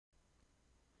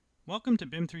Welcome to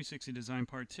BIM 360 Design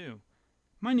Part 2.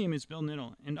 My name is Bill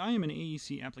Knittle, and I am an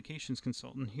AEC Applications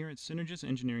Consultant here at Synergis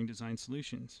Engineering Design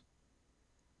Solutions.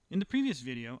 In the previous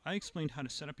video, I explained how to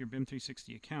set up your BIM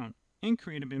 360 account and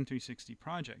create a BIM 360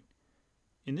 project.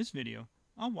 In this video,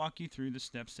 I'll walk you through the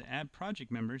steps to add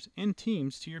project members and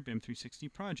teams to your BIM 360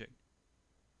 project.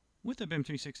 With a BIM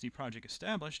 360 project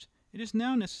established, it is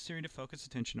now necessary to focus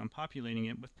attention on populating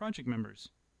it with project members.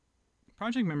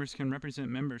 Project members can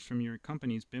represent members from your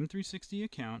company's BIM 360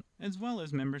 account as well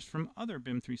as members from other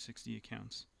BIM 360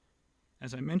 accounts.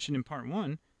 As I mentioned in Part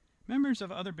 1, members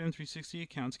of other BIM 360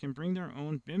 accounts can bring their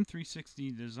own BIM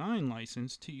 360 design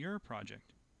license to your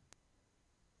project.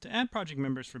 To add project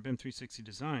members for BIM 360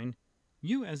 Design,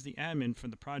 you as the admin for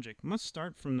the project must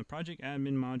start from the Project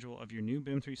Admin module of your new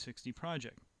BIM 360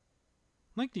 project.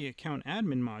 Like the Account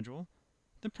Admin module,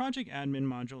 the Project Admin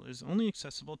module is only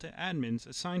accessible to admins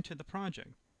assigned to the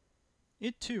project.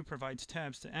 It too provides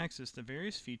tabs to access the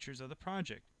various features of the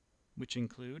project, which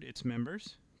include its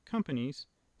members, companies,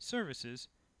 services,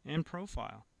 and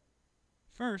profile.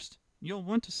 First, you'll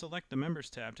want to select the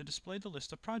Members tab to display the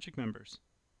list of project members.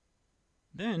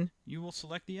 Then, you will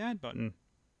select the Add button.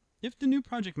 If the new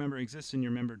project member exists in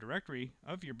your member directory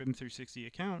of your BIM 360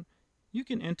 account, you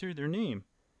can enter their name.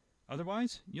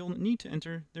 Otherwise, you'll need to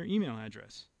enter their email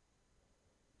address.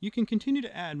 You can continue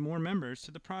to add more members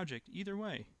to the project either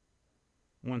way.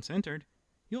 Once entered,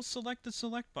 you'll select the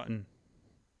Select button.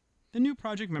 The new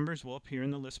project members will appear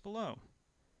in the list below.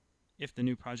 If the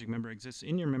new project member exists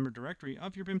in your member directory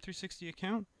of your BIM 360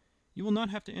 account, you will not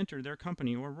have to enter their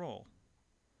company or role.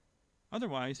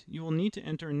 Otherwise, you will need to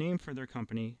enter a name for their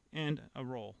company and a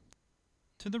role.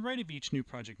 To the right of each new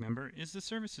project member is the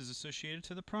services associated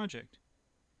to the project.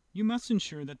 You must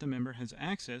ensure that the member has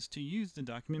access to use the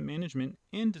document management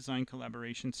and design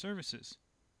collaboration services.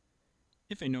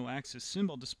 If a no access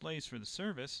symbol displays for the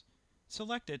service,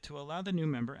 select it to allow the new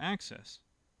member access.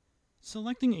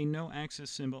 Selecting a no access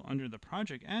symbol under the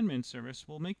project admin service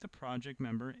will make the project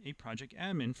member a project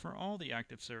admin for all the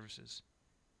active services.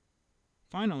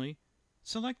 Finally,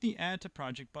 select the Add to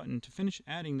Project button to finish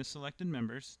adding the selected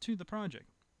members to the project.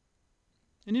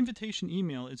 An invitation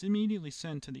email is immediately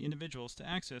sent to the individuals to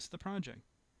access the project.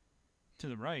 To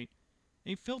the right,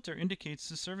 a filter indicates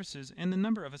the services and the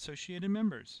number of associated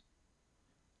members.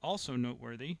 Also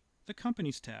noteworthy, the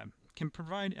Companies tab can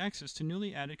provide access to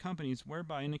newly added companies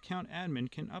whereby an account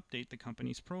admin can update the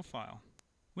company's profile.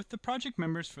 With the project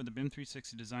members for the BIM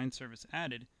 360 Design service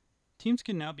added, teams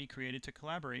can now be created to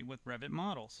collaborate with Revit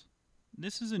models.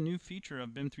 This is a new feature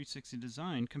of BIM 360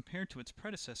 Design compared to its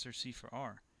predecessor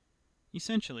C4R.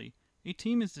 Essentially, a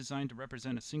team is designed to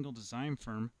represent a single design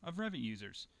firm of Revit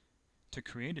users. To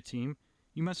create a team,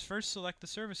 you must first select the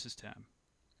Services tab.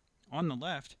 On the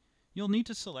left, you'll need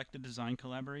to select the Design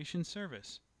Collaboration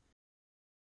service.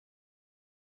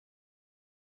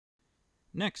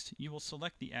 Next, you will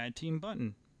select the Add Team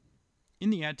button. In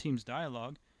the Add Teams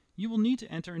dialog, you will need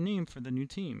to enter a name for the new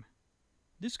team.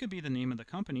 This could be the name of the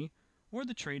company or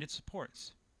the trade it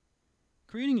supports.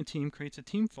 Creating a team creates a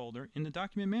team folder in the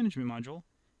Document Management module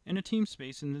and a team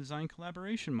space in the Design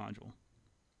Collaboration module.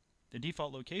 The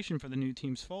default location for the new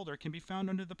teams folder can be found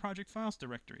under the Project Files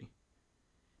directory.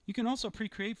 You can also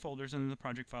pre-create folders under the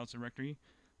Project Files directory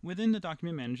within the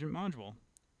Document Management module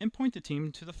and point the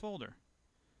team to the folder.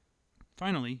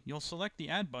 Finally, you'll select the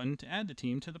Add button to add the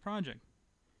team to the project,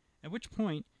 at which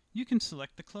point you can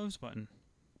select the Close button.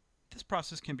 This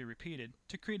process can be repeated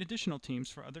to create additional teams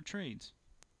for other trades.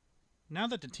 Now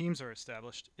that the teams are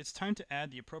established, it's time to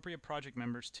add the appropriate project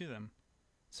members to them.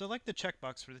 Select the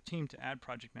checkbox for the team to add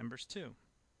project members to.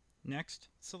 Next,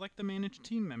 select the Manage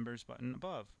Team Members button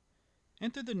above.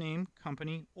 Enter the name,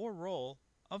 company, or role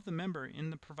of the member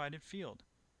in the provided field.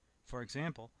 For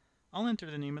example, I'll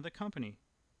enter the name of the company.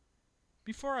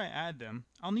 Before I add them,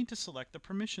 I'll need to select the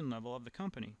permission level of the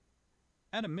company.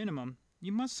 At a minimum,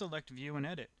 you must select View and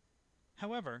Edit.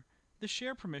 However, the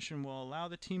share permission will allow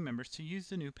the team members to use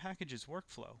the new packages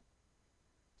workflow.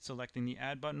 Selecting the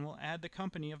Add button will add the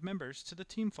company of members to the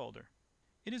team folder.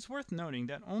 It is worth noting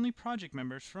that only project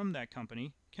members from that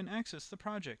company can access the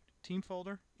project, team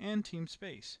folder, and team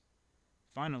space.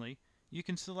 Finally, you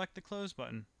can select the Close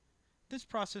button. This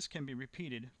process can be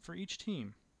repeated for each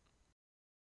team.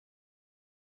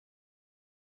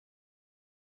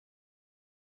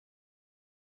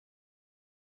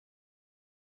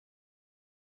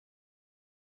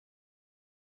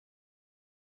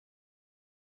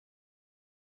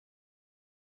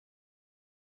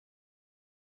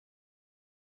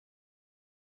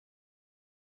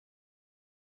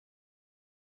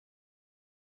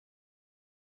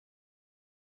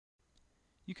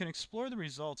 You can explore the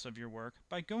results of your work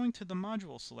by going to the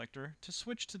Module selector to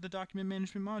switch to the Document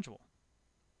Management module.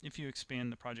 If you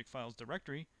expand the Project Files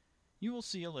directory, you will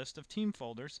see a list of team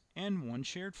folders and one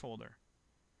shared folder.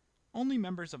 Only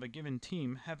members of a given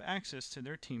team have access to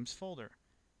their team's folder,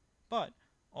 but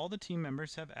all the team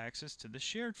members have access to the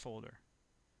shared folder.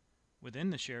 Within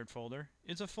the shared folder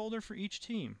is a folder for each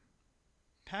team.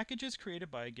 Packages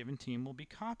created by a given team will be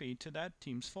copied to that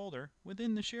team's folder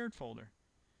within the shared folder.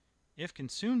 If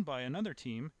consumed by another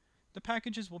team, the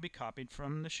packages will be copied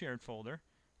from the shared folder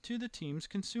to the team's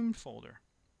consumed folder.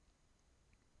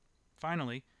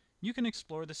 Finally, you can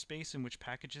explore the space in which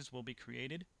packages will be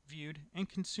created, viewed, and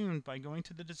consumed by going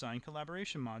to the Design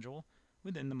Collaboration module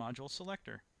within the Module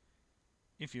selector.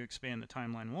 If you expand the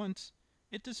timeline once,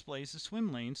 it displays the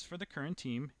swim lanes for the current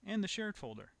team and the shared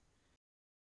folder.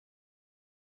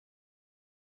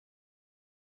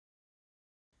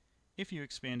 If you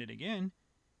expand it again,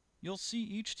 you'll see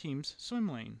each team's swim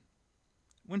lane.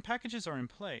 When packages are in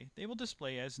play, they will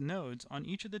display as nodes on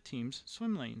each of the team's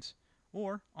swim lanes,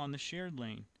 or on the shared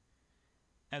lane.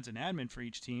 As an admin for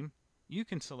each team, you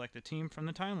can select a team from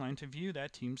the timeline to view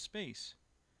that team's space.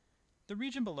 The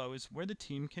region below is where the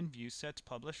team can view sets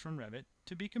published from Revit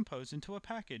to be composed into a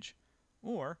package,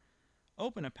 or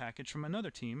open a package from another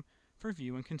team for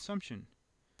view and consumption.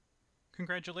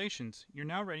 Congratulations, you're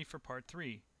now ready for Part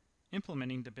 3,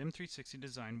 implementing the BIM 360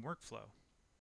 design workflow.